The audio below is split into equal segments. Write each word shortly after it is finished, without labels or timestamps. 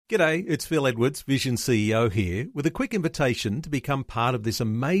G'day, it's Phil Edwards, Vision CEO here, with a quick invitation to become part of this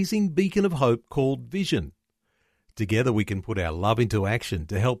amazing beacon of hope called Vision. Together we can put our love into action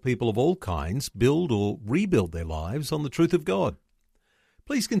to help people of all kinds build or rebuild their lives on the truth of God.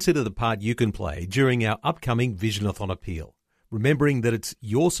 Please consider the part you can play during our upcoming Visionathon appeal, remembering that it's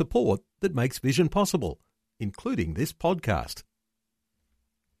your support that makes Vision possible, including this podcast.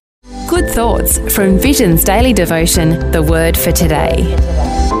 Good thoughts from Vision's daily devotion, The Word for Today.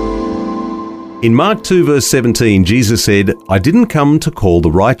 In Mark 2 verse 17, Jesus said, "I didn't come to call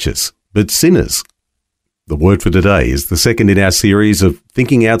the righteous, but sinners." The word for today is the second in our series of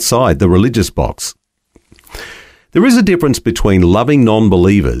thinking outside the religious box. There is a difference between loving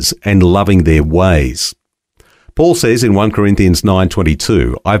non-believers and loving their ways. Paul says in 1 Corinthians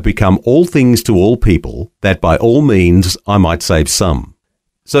 9:22, "I've become all things to all people, that by all means I might save some."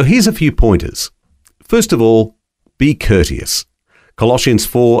 So here's a few pointers. First of all, be courteous. Colossians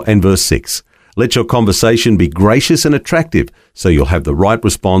 4 and verse 6. Let your conversation be gracious and attractive so you'll have the right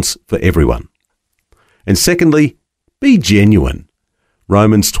response for everyone. And secondly, be genuine.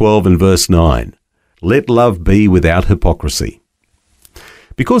 Romans 12 and verse 9. Let love be without hypocrisy.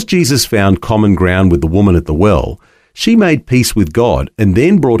 Because Jesus found common ground with the woman at the well, she made peace with God and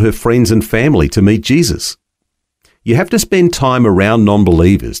then brought her friends and family to meet Jesus. You have to spend time around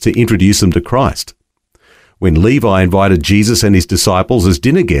non-believers to introduce them to Christ. When Levi invited Jesus and his disciples as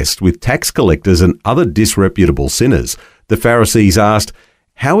dinner guests with tax collectors and other disreputable sinners, the Pharisees asked,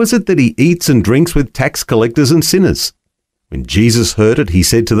 "How is it that he eats and drinks with tax collectors and sinners?" When Jesus heard it, he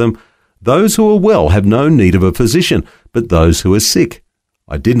said to them, "Those who are well have no need of a physician, but those who are sick.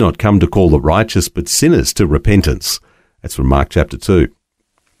 I did not come to call the righteous, but sinners to repentance." That's from Mark chapter 2.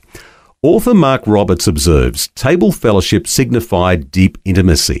 Author Mark Roberts observes, table fellowship signified deep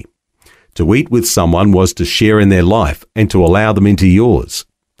intimacy. To eat with someone was to share in their life and to allow them into yours.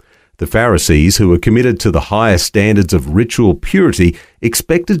 The Pharisees, who were committed to the highest standards of ritual purity,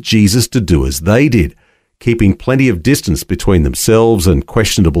 expected Jesus to do as they did, keeping plenty of distance between themselves and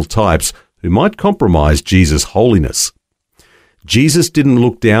questionable types who might compromise Jesus' holiness. Jesus didn't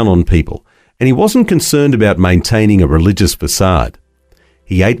look down on people, and he wasn't concerned about maintaining a religious facade.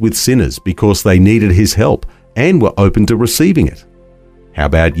 He ate with sinners because they needed his help and were open to receiving it. How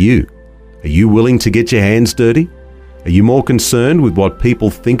about you? Are you willing to get your hands dirty? Are you more concerned with what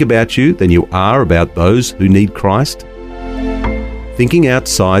people think about you than you are about those who need Christ? Thinking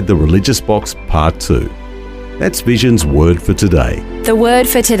Outside the Religious Box Part 2. That's Vision's Word for Today. The Word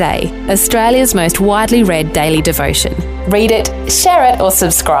for Today, Australia's most widely read daily devotion. Read it, share it or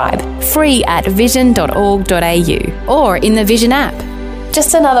subscribe. Free at vision.org.au or in the Vision app.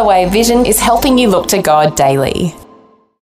 Just another way Vision is helping you look to God daily.